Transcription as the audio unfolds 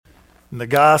And the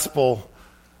gospel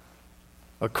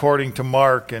according to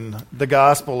Mark, and the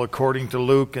gospel according to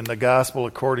Luke, and the gospel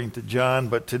according to John.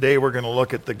 But today we're going to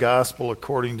look at the gospel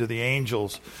according to the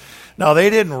angels. Now, they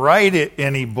didn't write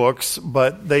any books,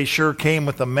 but they sure came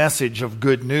with a message of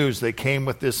good news. They came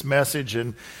with this message,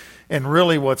 and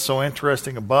really what's so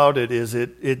interesting about it is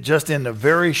it just in the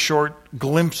very short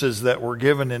glimpses that were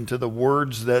given into the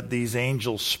words that these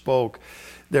angels spoke,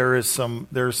 there's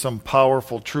some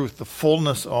powerful truth. The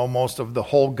fullness almost of the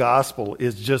whole gospel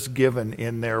is just given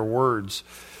in their words.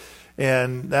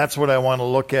 And that's what I want to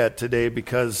look at today,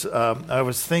 because I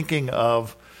was thinking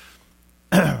of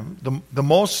the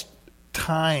most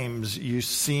times you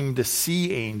seem to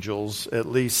see angels, at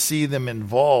least see them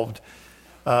involved.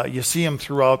 You see them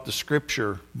throughout the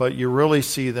Scripture, but you really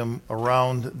see them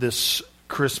around this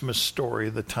Christmas story,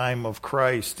 the time of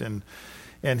Christ and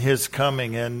His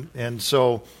coming. And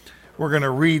so we're going to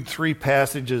read 3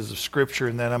 passages of Scripture,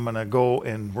 and then I'm going to go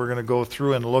and we're going to go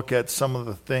through and look at some of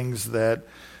the things that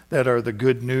are the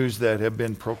good news that have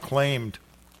been proclaimed.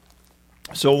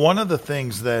 So one of the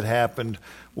things that happened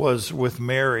was with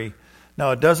Mary.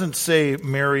 Now, it doesn't say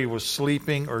Mary was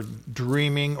sleeping or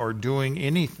dreaming or doing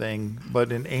anything,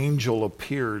 but an angel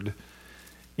appeared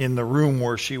in the room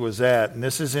where she was at. And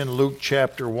this is in Luke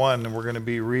chapter 1, and we're going to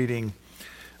be reading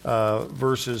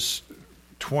verses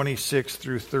 26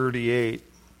 through 38.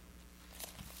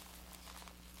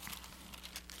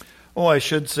 Oh, I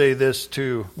should say this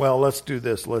too. Well, let's do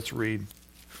this. Let's read.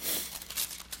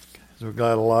 We've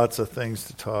got lots of things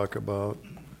to talk about.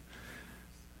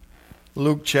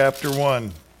 Luke chapter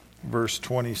 1, verse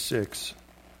 26. It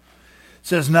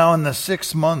says, "Now in the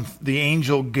 6th month, the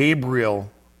angel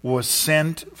Gabriel was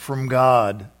sent from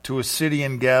God to a city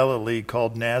in Galilee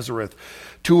called Nazareth,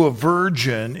 to a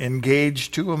virgin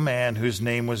engaged to a man whose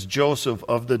name was Joseph,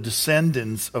 of the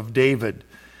descendants of David.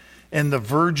 And the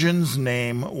virgin's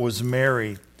name was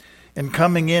Mary. And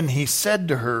coming in, he said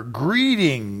to her,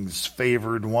 'Greetings,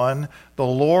 favored one, the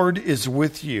Lord is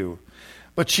with you.'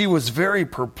 But she was very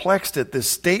perplexed at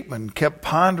this statement, kept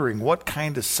pondering what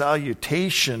kind of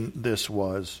salutation this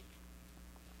was.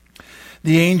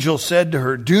 The angel said to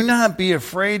her, 'Do not be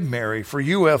afraid, Mary, for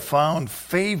you have found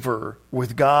favor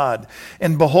with God.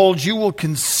 And behold, you will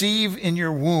conceive in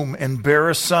your womb and bear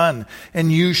a son,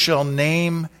 and you shall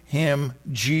name him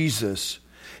Jesus.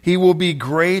 He will be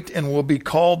great and will be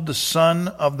called the Son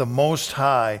of the Most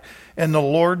High. And the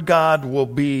Lord God will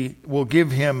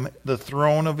give him the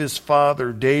throne of his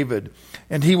father David,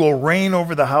 and he will reign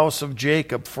over the house of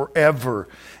Jacob forever,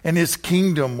 and his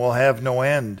kingdom will have no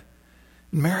end.'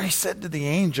 Mary said to the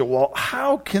angel, 'Well,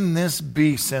 how can this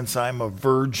be, since I'm a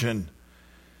virgin?'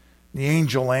 The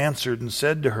angel answered and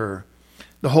said to her,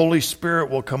 'The Holy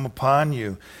Spirit will come upon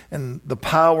you, and the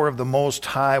power of the Most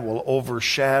High will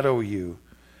overshadow you.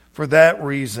 For that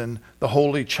reason, the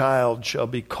Holy Child shall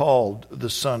be called the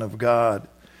Son of God.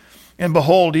 And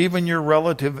behold, even your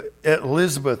relative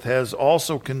Elizabeth has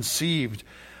also conceived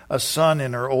a son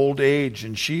in her old age,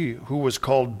 and she who was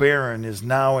called barren is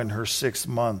now in her 6th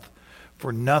month.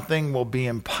 For nothing will be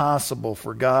impossible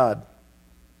for God.'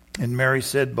 And Mary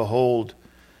said, 'Behold,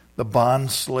 the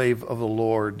bondslave of the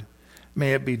Lord.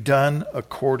 May it be done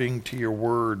according to your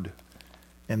word.'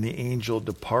 And the angel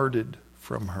departed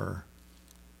from her."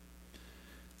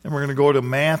 And we're going to go to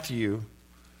Matthew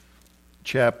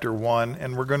chapter 1,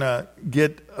 and we're going to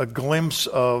get a glimpse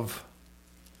of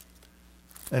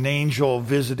an angel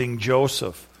visiting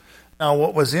Joseph. Now,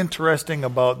 what was interesting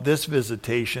about this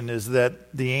visitation is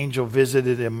that the angel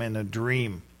visited him in a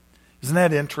dream. Isn't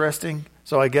that interesting?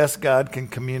 So I guess God can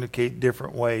communicate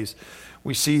different ways.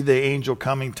 We see the angel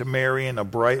coming to Mary in a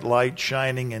bright light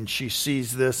shining, and she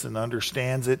sees this and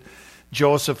understands it.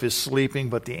 Joseph is sleeping,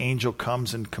 but the angel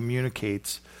comes and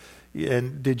communicates.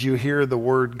 And did you hear the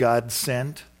word God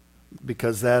sent?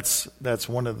 Because that's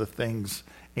one of the things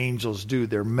angels do.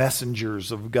 They're messengers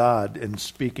of God and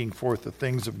speaking forth the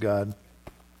things of God.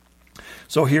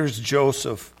 So here's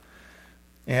Joseph.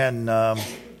 And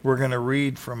we're going to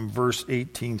read from verse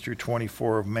 18 through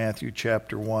 24 of Matthew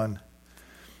chapter 1.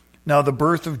 "Now the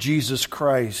birth of Jesus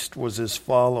Christ was as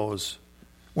follows.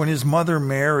 When his mother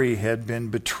Mary had been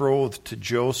betrothed to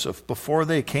Joseph, before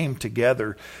they came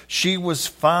together, she was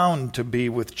found to be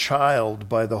with child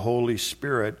by the Holy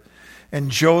Spirit. And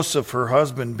Joseph, her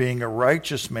husband, being a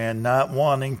righteous man, not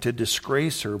wanting to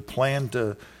disgrace her, planned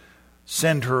to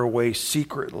send her away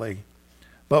secretly.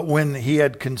 But when he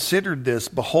had considered this,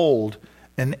 behold,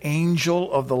 an angel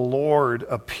of the Lord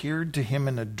appeared to him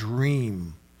in a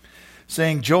dream,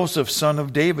 saying, 'Joseph, son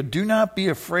of David, do not be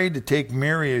afraid to take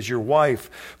Mary as your wife,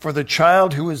 for the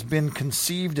child who has been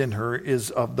conceived in her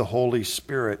is of the Holy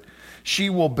Spirit. She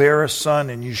will bear a son,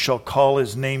 and you shall call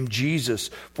his name Jesus,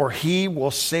 for he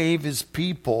will save his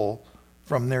people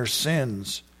from their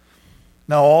sins.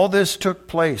 Now all this took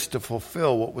place to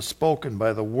fulfill what was spoken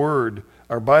by the word,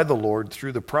 or by the Lord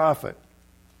through the prophet.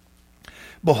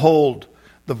 Behold,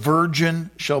 the virgin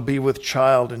shall be with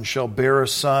child and shall bear a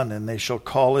son, and they shall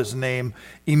call his name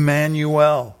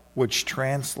Emmanuel, which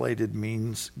translated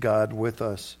means God with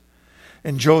us.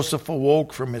 And Joseph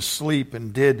awoke from his sleep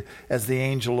and did as the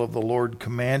angel of the Lord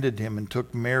commanded him, and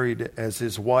took Mary as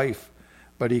his wife.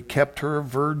 But he kept her a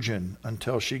virgin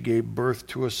until she gave birth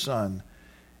to a son,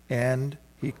 and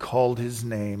he called his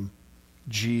name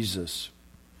Jesus.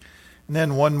 And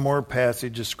then one more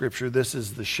passage of Scripture. This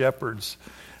is the shepherds.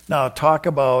 Now, talk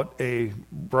about a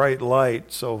bright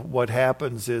light. So what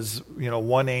happens is,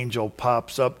 one angel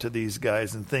pops up to these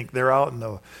guys and think they're out in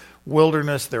the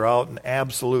wilderness, they're out in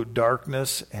absolute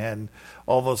darkness, and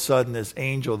all of a sudden this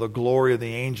angel, the glory of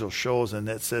the angel shows, and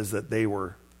it says that they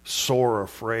were sore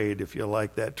afraid, if you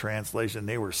like that translation.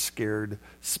 They were scared,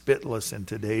 spitless in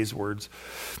today's words.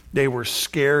 They were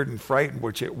scared and frightened,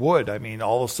 which it would. I mean,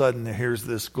 all of a sudden here's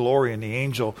this glory, and the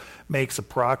angel makes a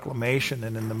proclamation,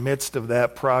 and in the midst of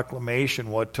that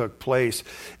proclamation, what took place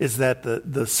is that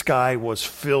the sky was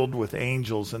filled with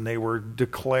angels, and they were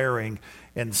declaring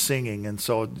and singing. And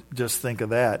so just think of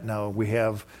that. Now we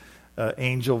have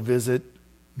angel visit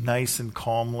nice and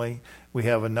calmly. We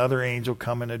have another angel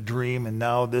come in a dream, and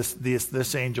now this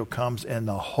angel comes, and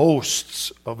the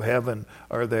hosts of heaven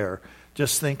are there.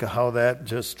 Just think of how that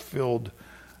just filled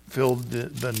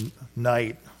the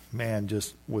night, man,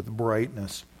 just with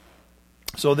brightness.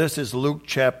 So this is Luke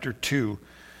chapter 2,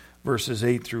 verses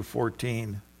 8 through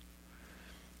 14.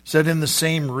 It said, in the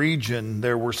same region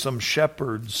there were some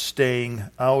shepherds staying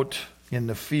out in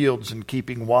the fields and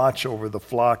keeping watch over the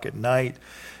flock at night.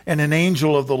 And an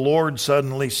angel of the Lord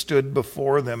suddenly stood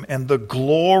before them, and the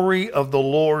glory of the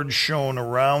Lord shone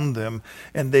around them,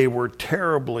 and they were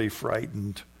terribly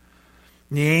frightened.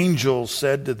 The angel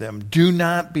said to them, do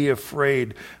not be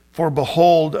afraid, for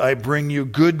behold, I bring you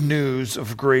good news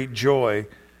of great joy,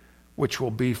 which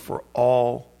will be for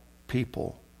all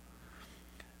people.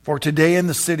 For today in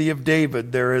the city of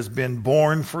David there has been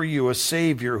born for you a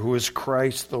Savior who is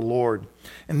Christ the Lord.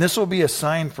 And this will be a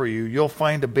sign for you. You'll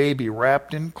find a baby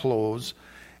wrapped in clothes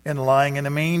and lying in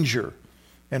a manger.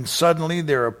 And suddenly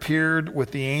there appeared with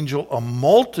the angel a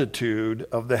multitude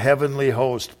of the heavenly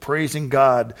host, praising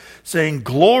God, saying,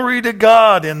 glory to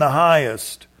God in the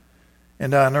highest,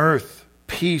 and on earth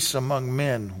peace among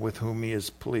men with whom he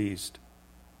is pleased.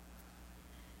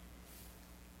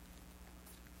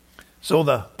 So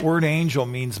the word angel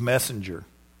means messenger.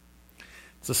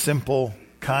 It's a simple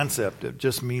concept. It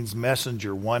just means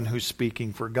messenger, one who's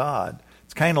speaking for God.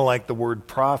 It's kind of like the word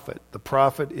prophet. The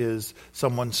prophet is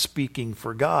someone speaking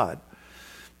for God.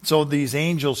 So these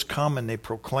angels come and they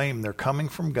proclaim. They're coming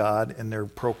from God, and they're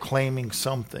proclaiming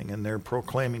something, and they're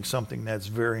proclaiming something that's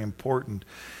very important.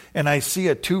 And I see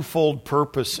a twofold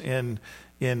purpose in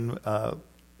at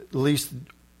least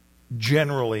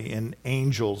generally in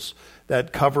angels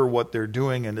that cover what they're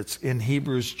doing, and it's in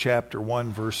Hebrews chapter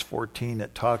 1 verse 14.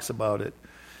 It talks about it.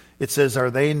 It says, are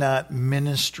they not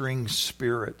ministering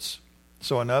spirits?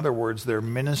 So in other words, they're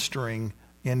ministering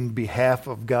in behalf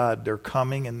of God. They're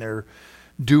coming and they're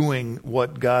doing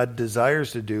what God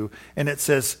desires to do. And it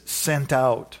says sent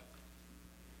out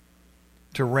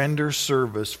to render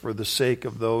service for the sake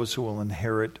of those who will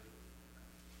inherit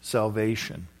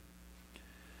salvation.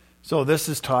 So this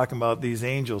is talking about these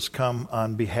angels come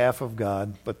on behalf of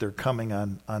God, but they're coming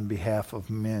on behalf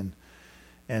of men.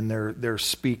 And they're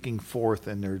speaking forth,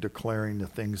 and they're declaring the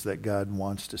things that God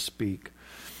wants to speak.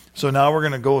 So now we're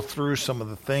going to go through some of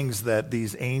the things that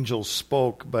these angels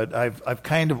spoke, but I've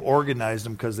kind of organized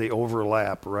them because they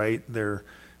overlap, right? There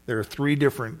are three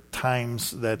different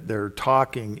times that they're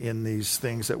talking in these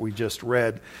things that we just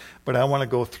read, but I want to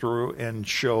go through and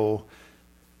show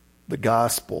the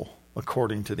gospel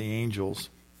according to the angels.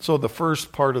 So the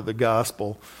first part of the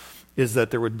gospel is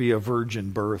that there would be a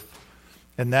virgin birth.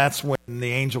 And that's when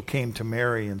the angel came to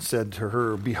Mary and said to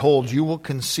her, behold, you will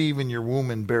conceive in your womb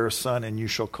and bear a son, and you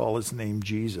shall call his name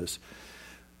Jesus.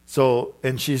 So,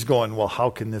 and she's going, well, how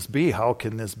can this be? How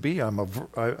can this be? I'm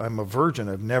a virgin.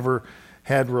 I've never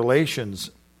had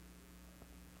relations.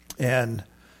 And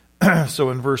so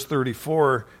in verse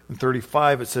 34 and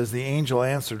 35, it says, the angel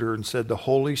answered her and said, the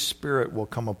Holy Spirit will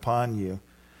come upon you,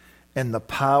 and the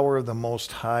power of the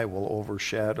Most High will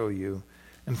overshadow you.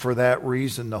 And for that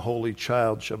reason, the Holy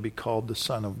Child shall be called the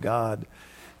Son of God.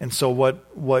 And so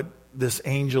what this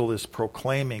angel is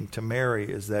proclaiming to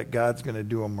Mary is that God's going to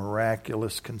do a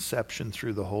miraculous conception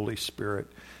through the Holy Spirit.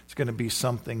 It's going to be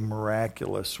something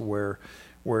miraculous where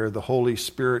the Holy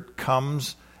Spirit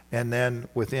comes, and then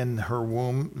within her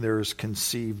womb there is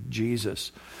conceived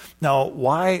Jesus. Now,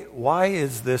 why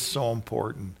is this so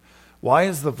important? Why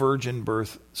is the virgin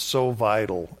birth so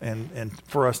vital, and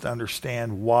for us to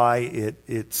understand why it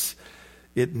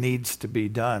needs to be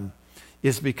done?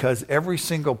 Is because every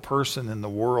single person in the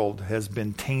world has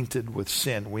been tainted with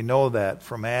sin. We know that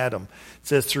from Adam. It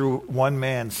says through one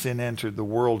man sin entered the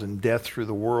world, and death through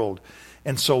the world.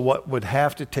 And so what would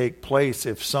have to take place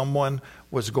if someone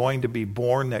was going to be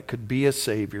born that could be a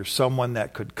Savior, someone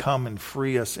that could come and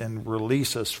free us and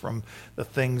release us from the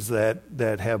things that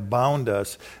have bound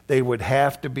us, they would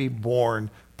have to be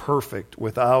born perfect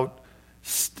without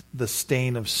the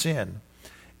stain of sin.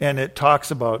 And it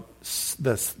talks about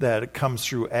this, that it comes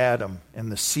through Adam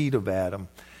and the seed of Adam.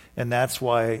 And that's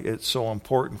why it's so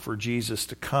important for Jesus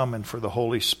to come and for the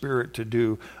Holy Spirit to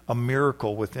do a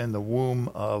miracle within the womb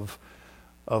of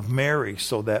Mary,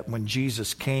 so that when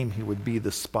Jesus came, he would be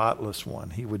the spotless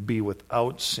one. He would be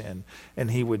without sin.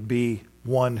 And he would be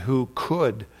one who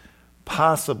could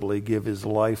possibly give his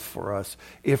life for us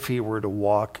if he were to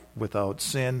walk without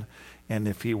sin and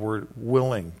if he were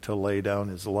willing to lay down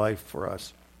his life for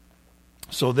us.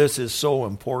 So this is so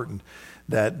important,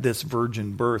 that this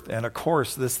virgin birth, and of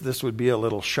course this would be a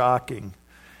little shocking.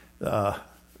 I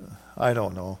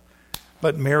don't know,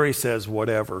 but Mary says,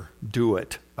 "Whatever, do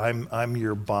it. I'm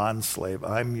your bondslave.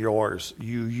 I'm yours.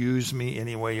 You use me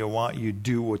any way you want. You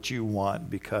do what you want,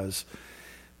 because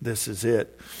this is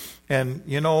it." And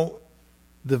you know,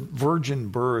 the virgin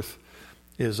birth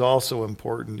is also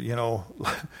important. You know,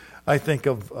 I think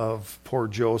of poor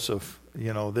Joseph.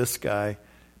 You know, this guy.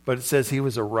 But it says he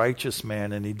was a righteous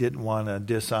man, and he didn't want to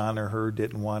dishonor her,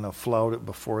 didn't want to flout it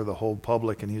before the whole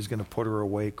public, and he was going to put her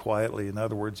away quietly. In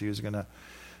other words, he was going to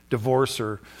divorce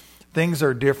her. Things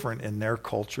are different in their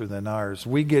culture than ours.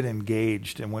 We get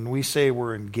engaged, and when we say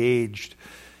we're engaged,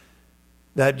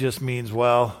 that just means,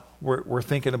 well, we're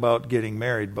thinking about getting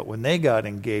married. But when they got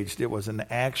engaged, it was an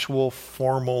actual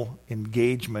formal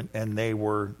engagement, and they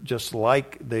were just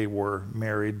like they were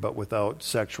married, but without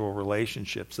sexual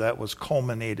relationships. That was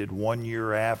culminated 1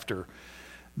 year after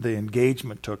the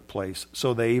engagement took place.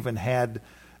 So they even had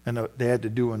to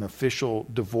do an official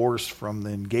divorce from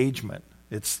the engagement.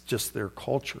 It's just their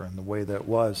culture and the way that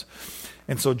was.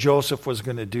 And so Joseph was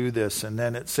going to do this. And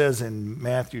then it says in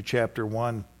Matthew chapter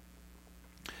 1,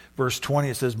 verse 20,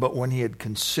 it says, "But when he had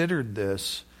considered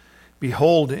this,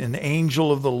 behold, an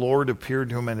angel of the Lord appeared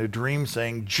to him in a dream,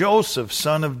 saying, 'Joseph,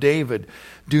 son of David,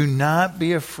 do not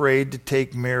be afraid to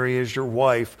take Mary as your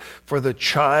wife, for the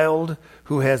child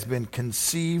who has been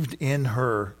conceived in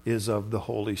her is of the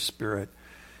Holy Spirit.'"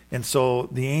 And so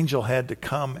the angel had to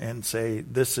come and say,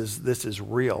 this is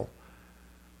real.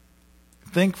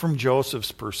 Think from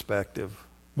Joseph's perspective.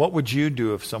 What would you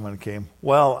do if someone came?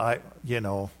 Well,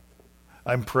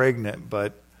 I'm pregnant,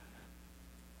 but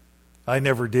I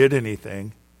never did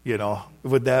anything.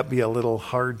 Would that be a little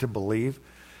hard to believe?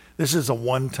 This is a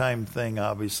one-time thing,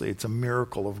 obviously. It's a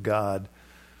miracle of God.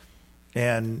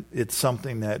 And it's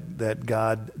something that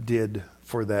God did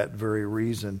for that very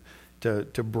reason,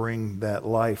 to bring that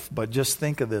life. But just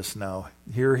think of this now.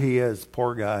 Here he is,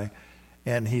 poor guy,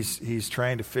 and he's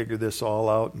trying to figure this all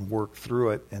out and work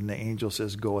through it. And the angel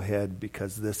says, "Go ahead,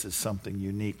 because this is something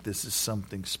unique. This is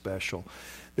something special.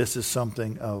 This is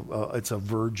something it's a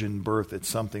virgin birth. It's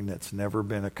something that's never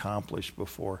been accomplished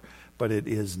before, but it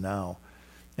is now."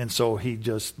 And so he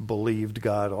just believed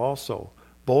God also.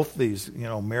 Both these,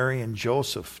 Mary and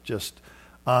Joseph just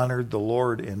honored the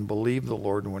Lord and believed the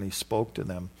Lord when he spoke to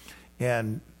them.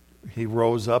 And he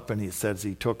rose up and he says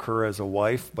he took her as a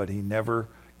wife, but he never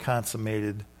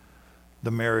consummated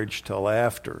the marriage till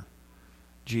after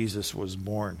Jesus was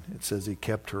born. It says he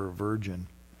kept her a virgin.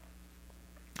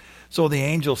 So the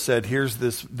angel said, "Here's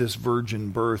this virgin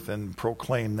birth," and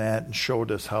proclaimed that and showed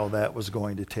us how that was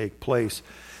going to take place.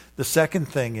 The second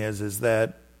thing is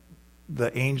that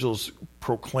the angels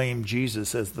proclaimed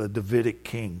Jesus as the Davidic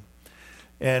king.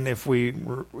 And if we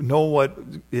know what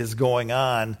is going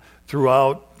on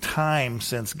throughout time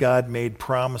since God made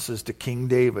promises to King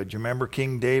David. You remember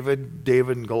King David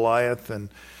and Goliath, and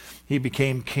he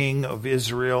became king of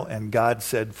Israel, and God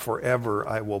said, "Forever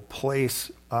I will place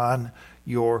on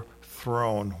your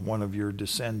throne one of your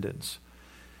descendants."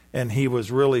 And he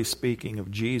was really speaking of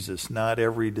Jesus, not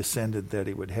every descendant that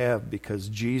he would have, because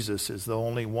Jesus is the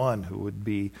only one who would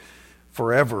be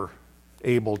forever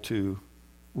able to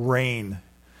reign.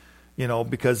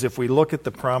 Because if we look at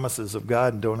the promises of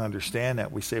God and don't understand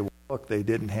that, we say, well, book. They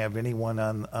didn't have anyone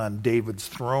on David's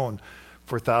throne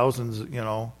for thousands,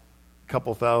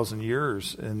 couple thousand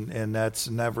years, and that's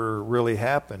never really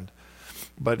happened.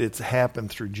 But it's happened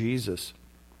through Jesus.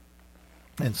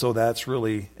 And so that's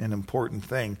really an important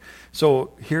thing.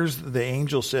 So here's the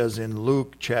angel says in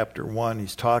Luke chapter 1,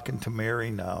 he's talking to Mary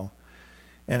now,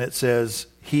 and it says,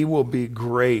 he will be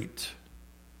great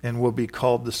and will be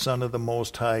called the Son of the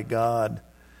Most High God.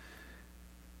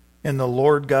 And the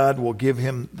Lord God will give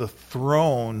him the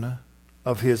throne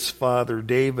of his father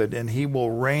David, and he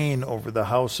will reign over the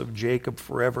house of Jacob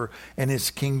forever, and his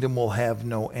kingdom will have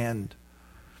no end.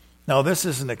 Now, this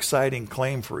is an exciting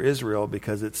claim for Israel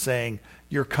because it's saying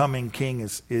your coming king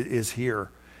is here.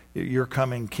 Your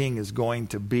coming king is going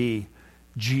to be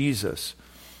Jesus.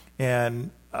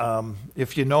 And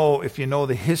if you know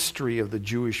the history of the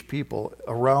Jewish people,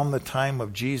 around the time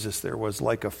of Jesus, there was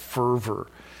like a fervor.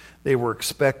 They were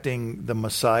expecting the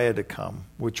Messiah to come,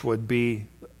 which would be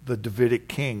the Davidic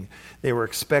king. They were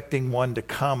expecting one to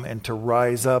come and to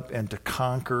rise up and to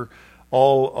conquer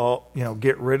all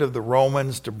get rid of the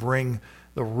Romans, to bring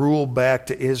the rule back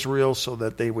to Israel so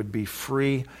that they would be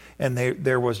free. And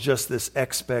there was just this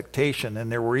expectation.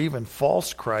 And there were even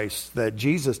false Christs that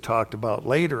Jesus talked about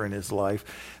later in his life.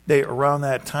 Around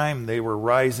that time, they were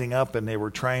rising up and they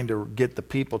were trying to get the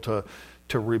people to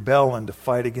rebel and to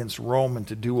fight against Rome and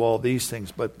to do all these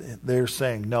things. But they're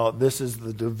saying, no, this is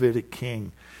the Davidic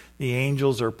king. The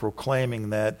angels are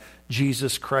proclaiming that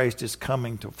Jesus Christ is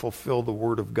coming to fulfill the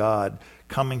word of God,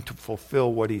 coming to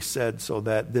fulfill what he said so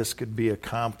that this could be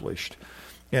accomplished.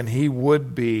 And he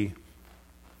would be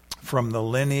from the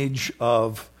lineage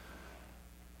of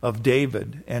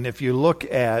David. And if you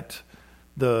look at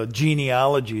the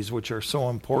genealogies, which are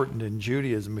so important in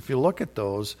Judaism, if you look at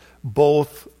those,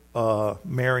 both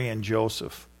Mary and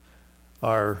Joseph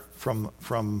are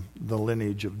from the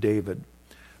lineage of David,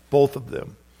 both of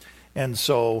them. And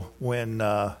so when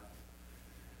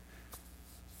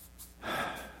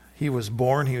he was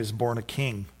born a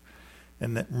king.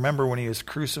 And remember when he was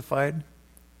crucified?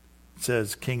 It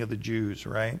says King of the Jews,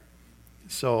 right?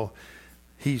 So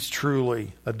he's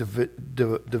truly a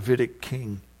Davidic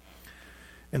king.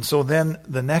 And so then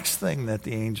the next thing that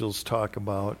the angels talk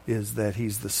about is that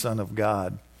he's the Son of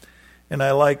God. And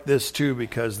I like this too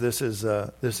because this is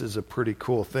a pretty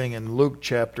cool thing. In Luke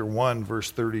chapter 1,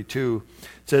 verse 32,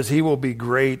 it says, he will be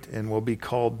great and will be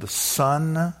called the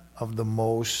Son of the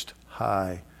Most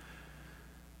High.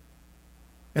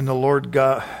 And the Lord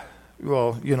God,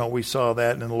 we saw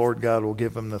that, and the Lord God will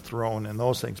give him the throne and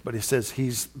those things. But he says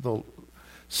he's the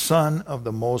Son of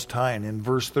the Most High. And in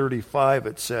verse 35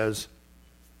 it says,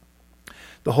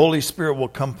 the Holy Spirit will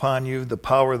come upon you, the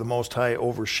power of the Most High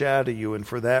overshadow you, and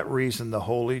for that reason the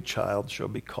Holy Child shall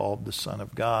be called the Son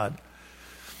of God.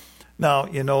 Now,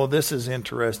 this is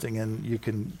interesting, and you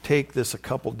can take this a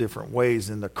couple different ways.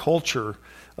 In the culture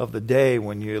of the day,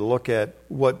 when you look at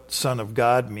what Son of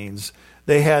God means,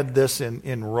 they had this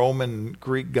in Roman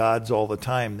Greek gods all the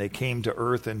time. They came to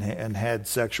earth and had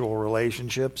sexual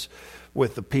relationships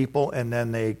with the people, and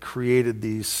then they created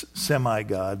these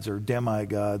semi-gods or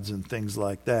demigods and things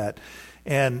like that.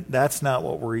 And that's not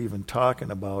what we're even talking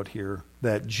about here,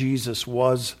 that Jesus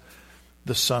was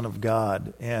the Son of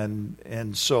God.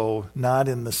 And so not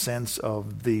in the sense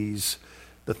of the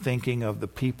thinking of the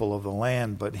people of the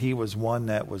land, but he was one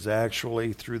that was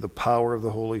actually, through the power of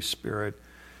the Holy Spirit,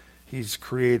 he's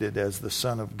created as the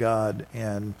Son of God.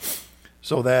 And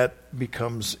so that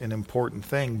becomes an important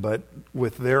thing. But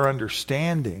with their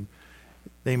understanding,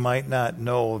 they might not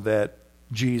know that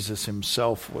Jesus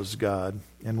himself was God.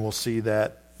 And we'll see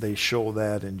that they show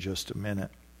that in just a minute.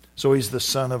 So he's the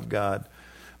Son of God,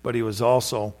 but he was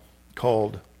also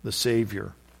called the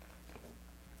Savior.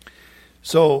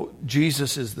 So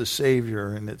Jesus is the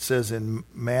Savior, and it says in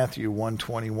Matthew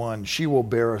 1:21, she will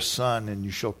bear a son, and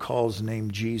you shall call his name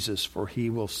Jesus, for he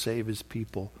will save his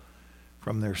people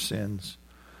from their sins.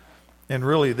 And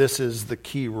really, this is the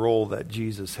key role that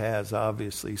Jesus has,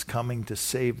 obviously. He's coming to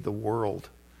save the world.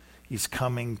 He's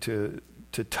coming to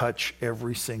touch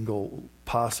every single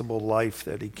possible life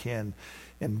that he can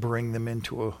and bring them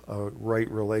into a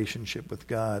right relationship with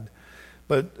God.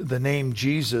 But the name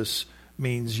Jesus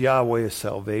means Yahweh is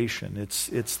salvation.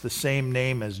 It's the same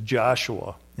name as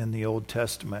Joshua in the Old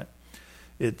Testament.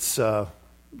 It's the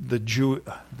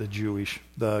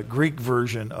Greek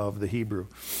version of the Hebrew.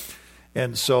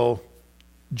 And so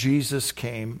Jesus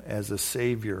came as a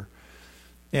Savior.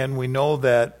 And we know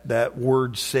that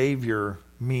word Savior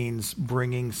means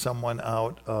bringing someone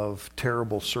out of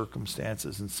terrible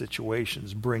circumstances and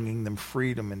situations, bringing them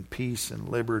freedom and peace and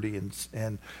liberty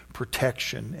and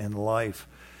protection and life.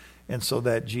 And so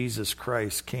that Jesus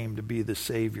Christ came to be the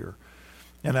Savior.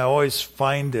 And I always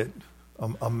find it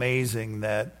amazing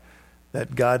that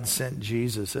God sent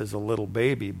Jesus as a little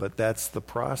baby, but that's the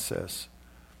process.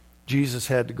 Jesus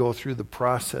had to go through the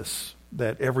process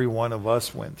that every one of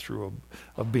us went through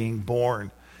of being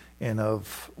born and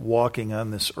of walking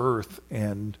on this earth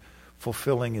and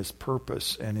fulfilling his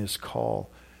purpose and his call.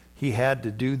 He had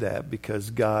to do that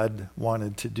because God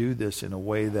wanted to do this in a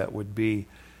way that would be,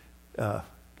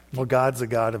 God's a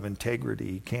God of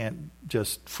integrity. He can't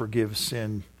just forgive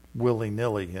sin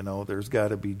willy-nilly, There's got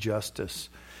to be justice.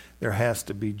 There has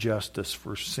to be justice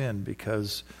for sin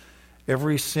because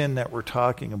every sin that we're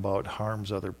talking about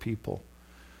harms other people.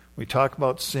 We talk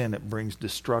about sin, it brings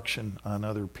destruction on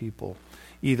other people,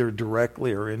 either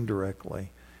directly or indirectly.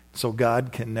 So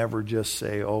God can never just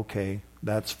say, okay,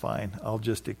 that's fine. I'll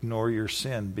just ignore your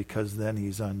sin because then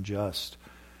he's unjust.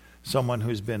 Someone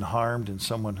who's been harmed and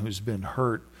someone who's been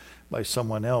hurt by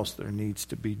someone else, there needs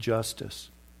to be justice.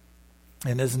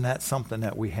 And isn't that something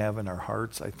that we have in our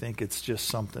hearts? I think it's just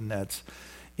something that's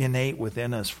innate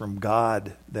within us from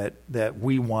God that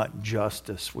we want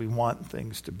justice. We want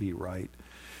things to be right.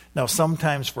 Now,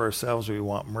 sometimes for ourselves we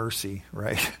want mercy,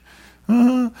 right?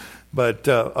 But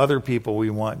other people we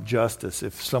want justice.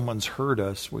 If someone's hurt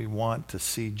us, we want to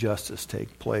see justice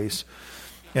take place.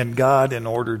 And God, in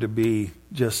order to be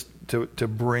just to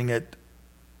bring it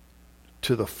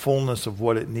to the fullness of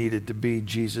what it needed to be,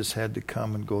 Jesus had to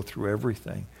come and go through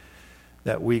everything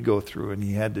that we go through, and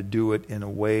he had to do it in a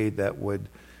way that would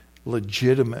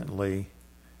legitimately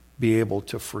be able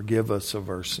to forgive us of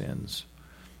our sins.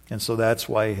 And so that's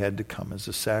why he had to come as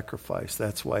a sacrifice.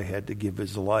 That's why he had to give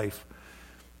his life.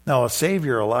 Now, a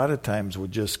Savior a lot of times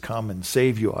would just come and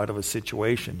save you out of a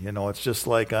situation. It's just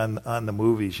like on the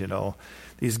movies,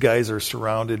 These guys are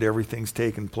surrounded, everything's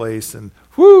taking place, and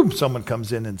someone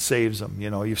comes in and saves them.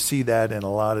 You see that in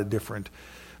a lot of different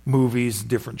movies,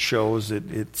 different shows.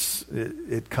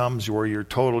 It comes where you're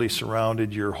totally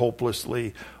surrounded, you're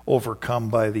hopelessly overcome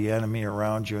by the enemy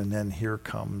around you, and then here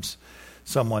comes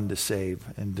someone to save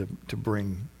and to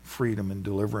bring freedom and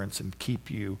deliverance and keep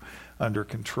you under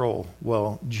control.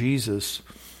 Well, Jesus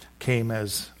came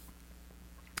as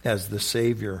the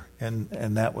Savior, and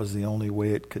that was the only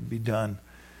way it could be done,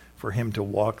 for him to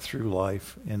walk through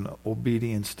life in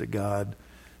obedience to God,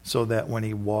 so that when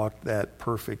he walked that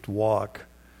perfect walk,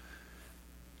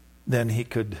 then he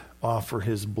could offer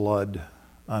his blood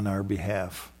on our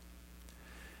behalf.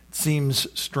 It seems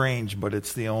strange, but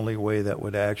it's the only way that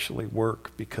would actually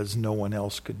work, because no one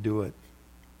else could do it.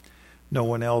 No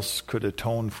one else could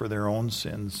atone for their own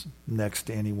sins next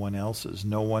to anyone else's.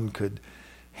 No one could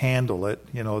handle it.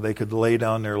 They could lay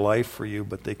down their life for you,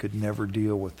 but they could never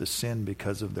deal with the sin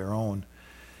because of their own.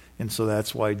 And so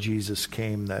that's why Jesus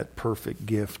came, that perfect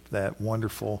gift, that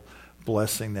wonderful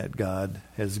blessing that God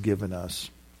has given us.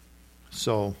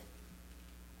 So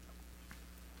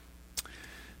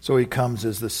he comes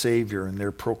as the Savior, and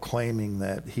they're proclaiming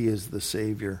that he is the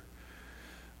Savior.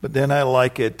 But then I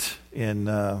like it in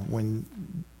when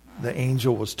the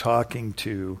angel was talking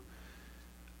to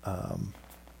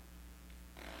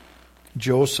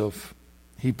Joseph,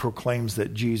 he proclaims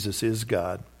that Jesus is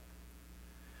God.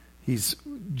 He's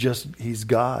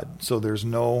God. So there's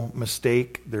no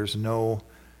mistake, there's no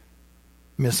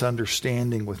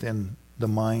misunderstanding within the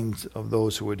minds of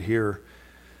those who would hear.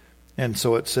 And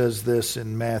so it says this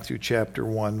in Matthew chapter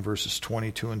 1, verses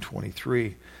 22 and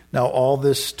 23. Now all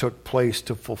this took place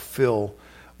to fulfill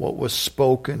what was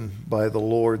spoken by the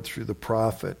Lord through the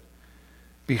prophet.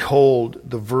 Behold,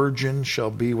 the virgin shall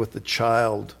be with the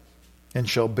child, and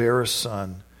shall bear a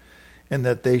son, and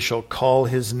that they shall call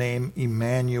his name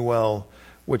Emmanuel,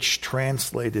 which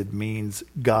translated means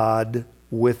God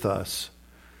with us.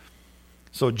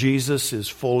 So Jesus is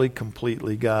fully,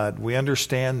 completely God. We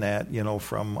understand that,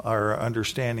 from our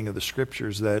understanding of the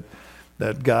Scriptures, that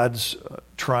God's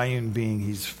triune being,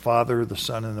 he's Father, the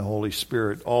Son, and the Holy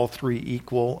Spirit, all three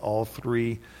equal, all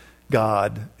three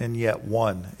God, and yet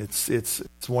one. It's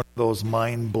one of those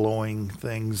mind-blowing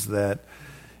things that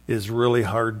is really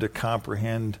hard to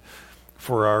comprehend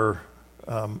for our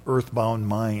earthbound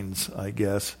minds, I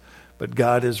guess. But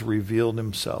God has revealed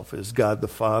himself as God the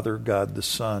Father, God the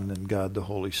Son, and God the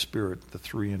Holy Spirit, the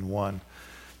three in one.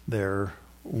 They're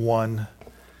one,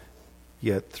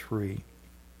 yet three.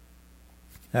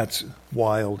 That's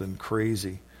wild and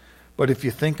crazy. But if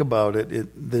you think about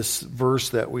it, this verse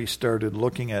that we started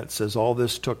looking at says all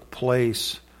this took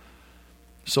place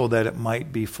so that it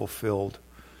might be fulfilled.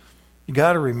 You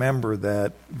got to remember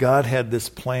that God had this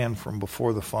plan from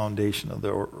before the foundation of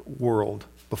the world,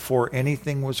 before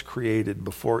anything was created,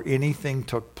 before anything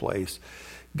took place.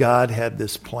 God had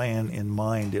this plan in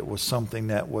mind. It was something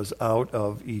that was out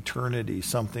of eternity,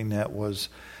 something that was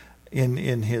in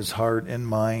his heart and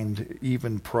mind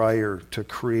even prior to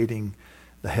creating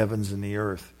the heavens and the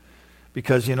earth.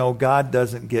 Because, God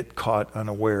doesn't get caught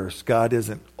unawares. God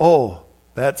isn't, oh,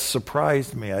 that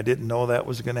surprised me. I didn't know that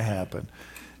was going to happen.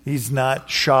 He's not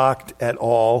shocked at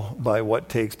all by what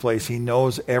takes place. He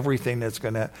knows everything that's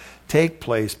going to take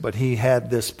place, but he had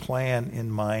this plan in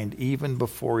mind even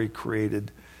before he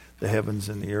created the heavens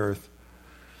and the earth.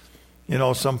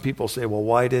 Some people say, well,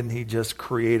 why didn't he just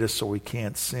create us so we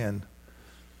can't sin?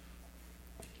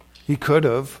 He could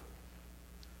have,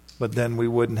 but then we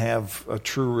wouldn't have a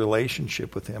true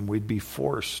relationship with him. We'd be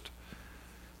forced.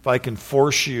 If I can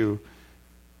force you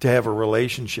to have a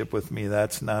relationship with me,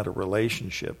 that's not a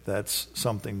relationship. That's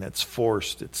something that's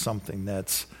forced. It's something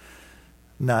that's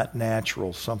not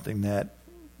natural, something that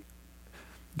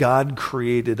God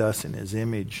created us in his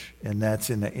image, and that's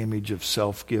in the image of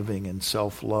self-giving and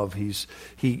self-love.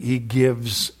 He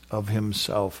gives of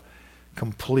himself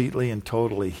completely and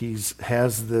totally. He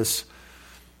has this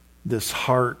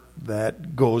heart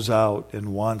that goes out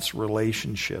and wants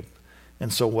relationship.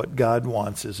 And so what God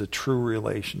wants is a true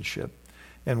relationship.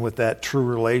 And with that true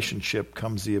relationship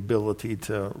comes the ability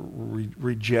to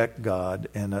reject God,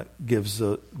 and it gives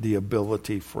the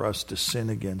ability for us to sin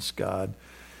against God.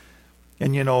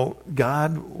 And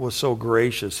God was so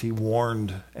gracious. He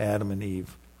warned Adam and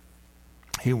Eve.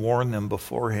 He warned them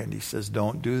beforehand. He says,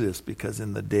 don't do this, because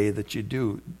in the day that you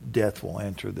do, death will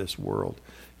enter this world.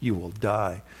 You will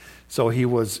die. So he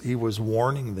was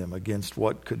warning them against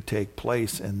what could take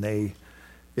place, and they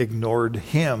ignored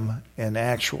him and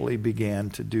actually began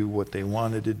to do what they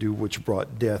wanted to do, which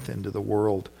brought death into the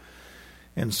world.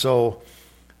 And so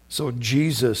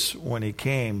Jesus, when he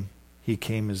came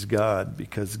as God,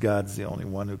 because God's the only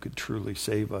one who could truly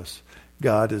save us.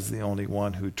 God is the only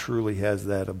one who truly has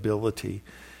that ability.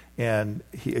 And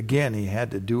he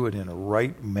had to do it in a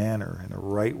right manner, in a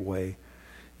right way.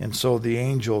 And so the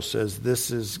angel says,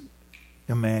 this is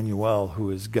Emmanuel, who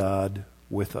is God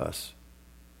with us.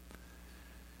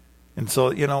 And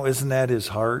so, isn't that his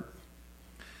heart?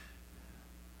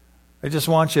 I just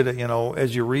want you to,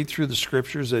 as you read through the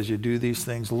scriptures, as you do these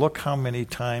things, look how many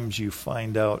times you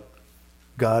find out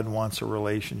God wants a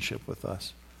relationship with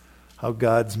us, how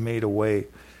God's made a way,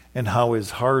 and how his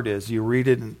heart is. You read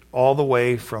it all the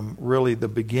way from really the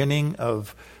beginning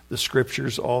of the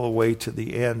scriptures all the way to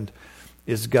the end,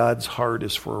 is God's heart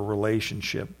is for a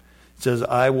relationship. It says,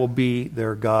 I will be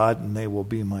their God and they will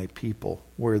be my people,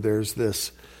 where there's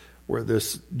this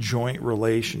joint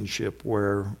relationship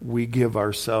where we give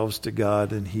ourselves to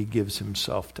God and he gives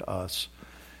himself to us.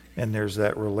 And there's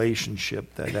that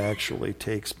relationship that actually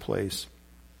takes place.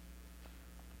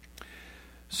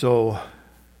 So,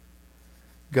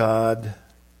 God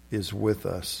is with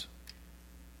us.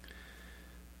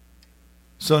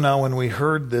 So now when we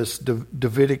heard this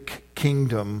Davidic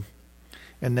kingdom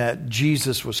and that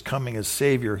Jesus was coming as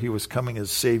Savior, he was coming as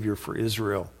Savior for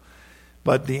Israel.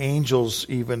 But the angels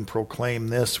even proclaim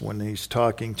this when he's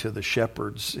talking to the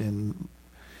shepherds. In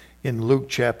Luke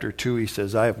chapter 2, he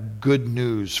says, I have good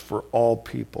news for all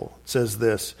people. It says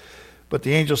this, but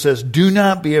the angel says, do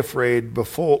not be afraid.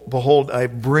 Behold, I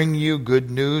bring you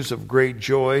good news of great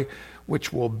joy,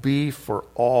 which will be for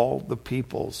all the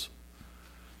peoples.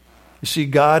 You see,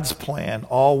 God's plan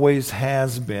always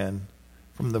has been,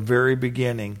 from the very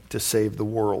beginning, to save the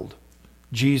world.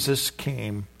 Jesus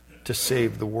came to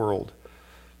save the world.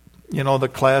 The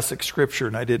classic scripture,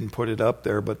 and I didn't put it up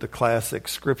there, but the classic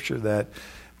scripture that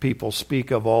people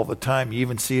speak of all the time. You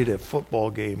even see it at football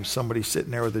games. Somebody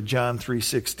sitting there with a John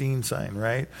 3:16 sign,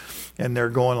 right? And they're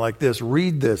going like this,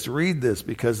 read this,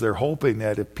 because they're hoping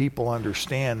that if people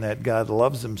understand that God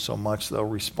loves them so much, they'll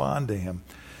respond to him.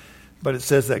 But it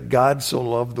says that God so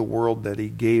loved the world that he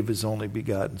gave his only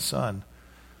begotten Son,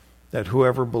 that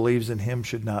whoever believes in him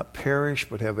should not perish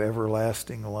but have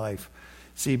everlasting life.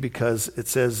 See, because it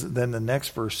says, then the next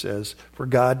verse says, for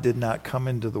God did not come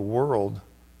into the world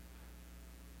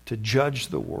to judge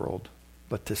the world,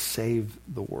 but to save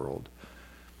the world.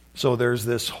 So there's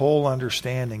this whole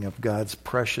understanding of God's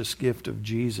precious gift of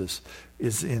Jesus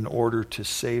is in order to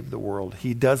save the world.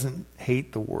 He doesn't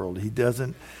hate the world.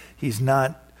 He's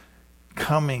not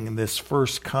coming, this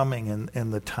first coming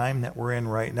in the time that we're in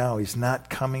right now. He's not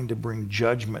coming to bring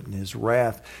judgment and his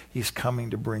wrath. He's coming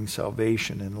to bring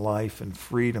salvation and life and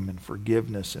freedom and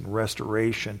forgiveness and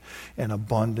restoration and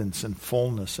abundance and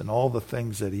fullness and all the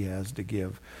things that he has to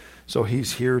give. So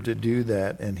he's here to do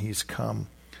that, and he's come.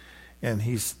 And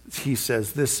he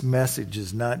says this message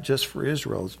is not just for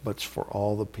Israel, but it's for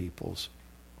all the peoples.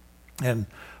 And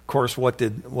of course, what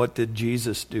did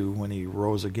Jesus do when he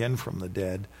rose again from the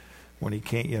dead? When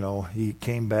he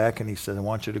came back and he said, I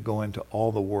want you to go into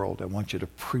all the world. I want you to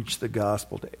preach the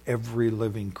gospel to every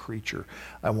living creature.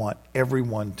 I want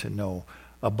everyone to know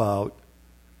about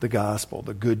the gospel,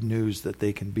 the good news that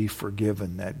they can be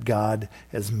forgiven, that God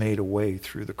has made a way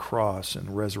through the cross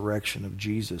and resurrection of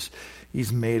Jesus.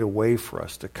 He's made a way for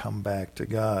us to come back to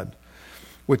God,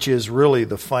 which is really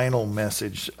the final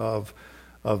message of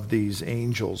these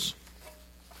angels.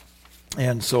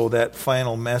 And so that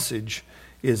final message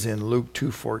is in Luke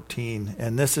 2:14,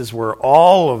 and this is where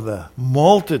all of the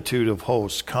multitude of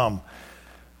hosts come.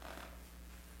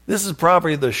 This is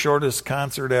probably the shortest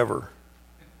concert ever.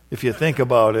 If you think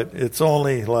about it, it's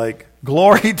only like,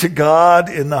 glory to God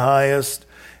in the highest,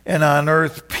 and on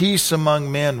earth peace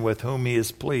among men with whom he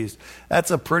is pleased. That's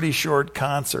a pretty short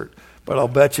concert, but I'll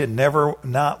bet you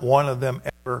not one of them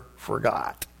ever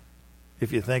forgot.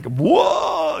 If you think,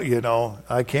 whoa,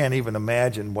 I can't even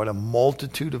imagine what a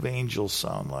multitude of angels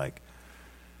sound like.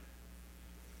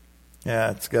 Yeah,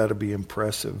 it's got to be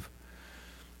impressive.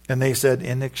 And they said,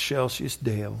 in excelsis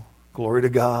Deo, glory to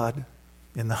God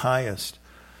in the highest.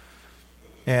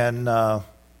 And on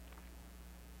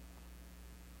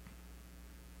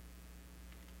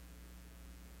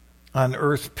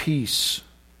earth peace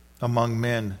among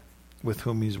men with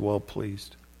whom he's well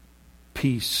pleased.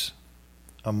 Peace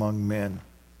among men.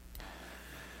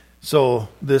 So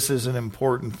this is an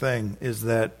important thing, is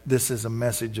that this is a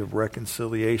message of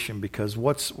reconciliation, because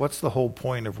what's the whole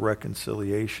point of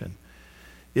reconciliation?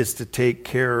 Is to take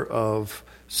care of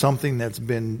something that's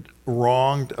been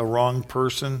wronged, a wrong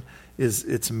person,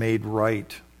 it's made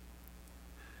right.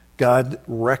 God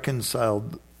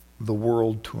reconciled the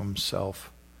world to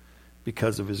himself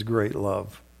because of his great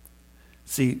love.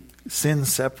 See, sin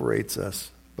separates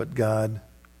us, but God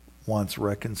wants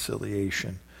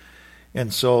reconciliation.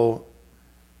 And so,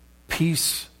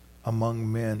 peace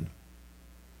among men.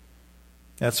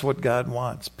 That's what God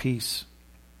wants, peace.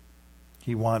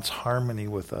 He wants harmony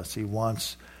with us. He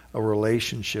wants a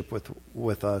relationship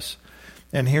with us.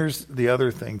 And here's the other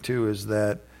thing, too, is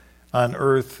that on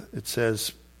earth, it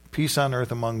says, peace on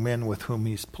earth among men with whom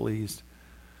he's pleased.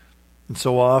 And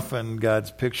so often, God's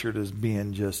pictured as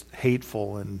being just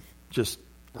hateful and just,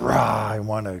 I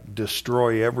want to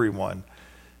destroy everyone.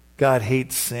 God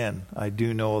hates sin. I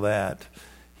do know that.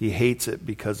 He hates it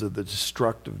because of the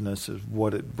destructiveness of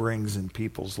what it brings in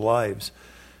people's lives.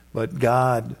 But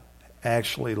God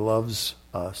actually loves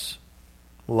us,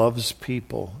 loves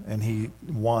people, and he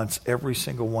wants every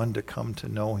single one to come to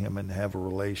know him and have a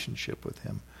relationship with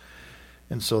him.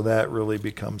 And so that really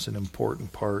becomes an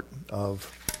important part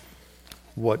of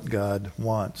what God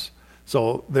wants.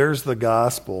 So there's the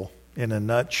gospel in a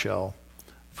nutshell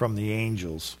from the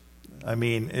angels. I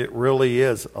mean, it really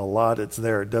is a lot. It's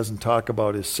there. It doesn't talk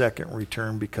about his second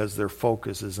return because their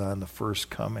focus is on the first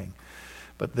coming.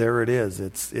 But there it is.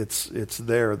 It's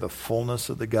there, the fullness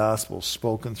of the gospel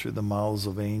spoken through the mouths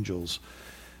of angels,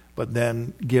 but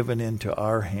then given into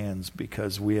our hands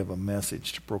because we have a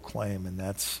message to proclaim, and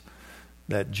that's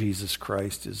that Jesus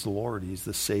Christ is Lord. He's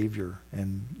the Savior,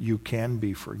 and you can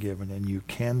be forgiven, and you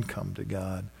can come to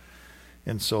God.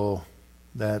 And so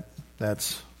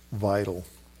that's vital.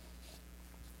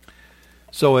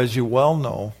 So as you well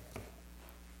know,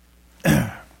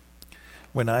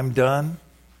 when I'm done,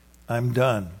 I'm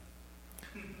done.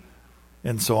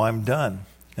 And so I'm done.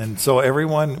 And so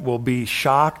everyone will be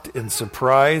shocked and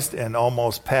surprised and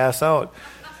almost pass out.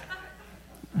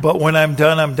 But when I'm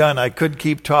done, I'm done. I could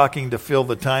keep talking to fill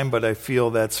the time, but I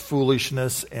feel that's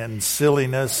foolishness and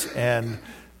silliness and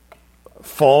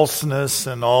falseness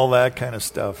and all that kind of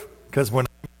stuff. Because when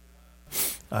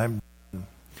I'm done.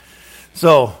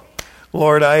 So,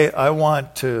 Lord, I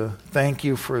want to thank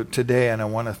you for today, and I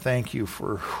want to thank you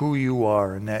for who you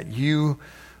are and that you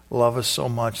love us so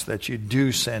much that you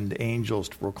do send angels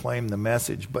to proclaim the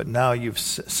message, but now you've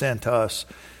sent us,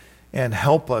 and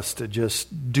help us to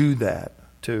just do that,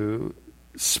 to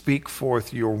speak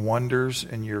forth your wonders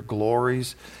and your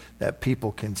glories, that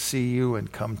people can see you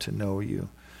and come to know you.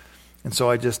 And so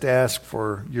I just ask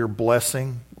for your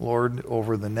blessing, Lord,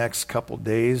 over the next couple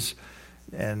days,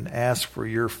 and ask for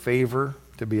your favor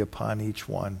to be upon each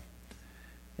one.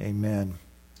 Amen.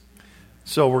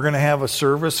 So we're going to have a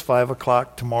service, 5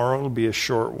 o'clock tomorrow. It'll be a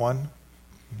short one,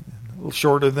 a little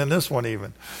shorter than this one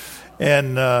even.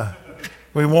 And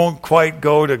we won't quite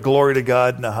go to glory to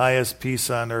God and the highest peace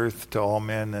on earth to all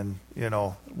men. And,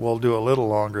 we'll do a little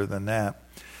longer than that.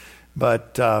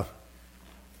 But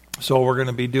so we're going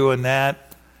to be doing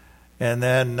that. And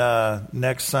then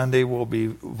next Sunday we'll be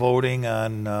voting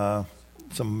on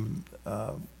some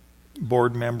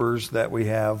board members that we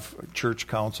have, church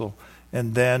council.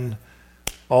 And then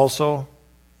also,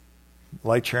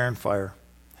 light, share, and fire.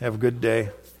 Have a good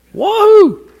day.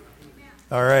 Woohoo!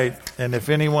 All right. And if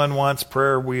anyone wants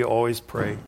prayer, we always pray.